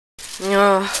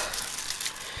Uh,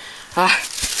 ah,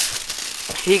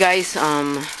 hey guys,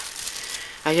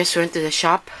 I just went to the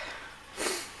shop.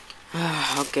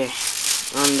 Okay,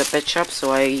 on the pet shop,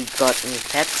 so I got new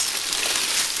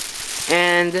pets.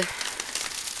 And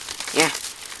yeah,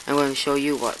 I'm going to show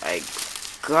you what I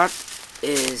got.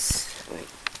 Is wait,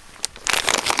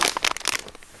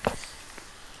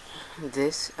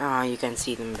 this. You can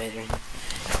see them better.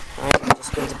 I'm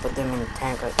just going to put them in the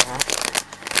tank right now.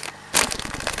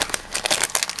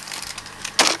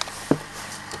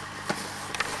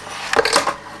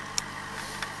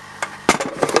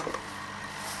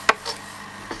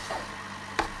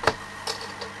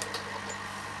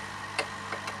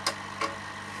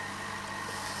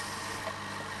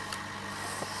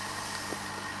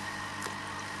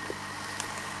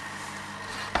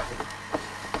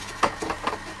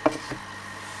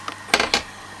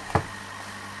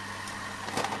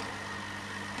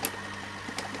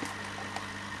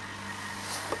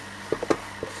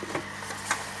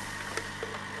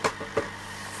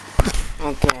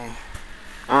 Okay.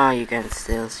 You can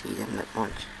still see them that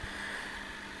much.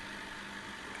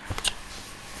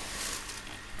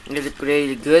 They look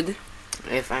really good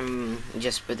if I'm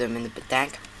just put them in the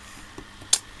tank.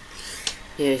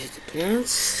 Here's the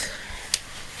plants.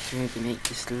 I'm going to make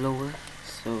this lower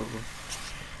so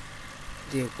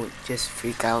they won't just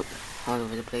freak out all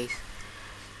over the place.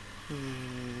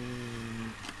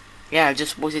 Yeah, I'll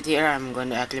just post it here. I'm going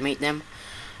to acclimate them,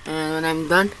 and when I'm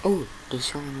done, oh,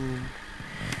 this one.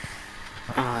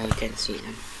 You can see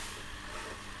them.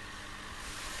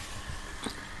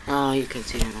 You can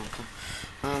see them also.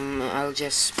 I'll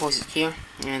just post it here,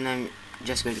 and I'm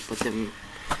just going to put them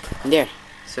there.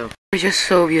 So they're just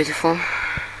so beautiful.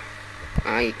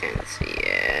 You can see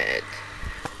it.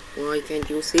 Why can't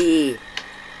you see?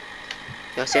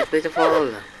 Just so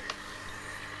beautiful.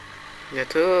 You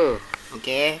too.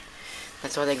 Okay,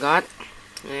 that's what I got,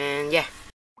 and yeah.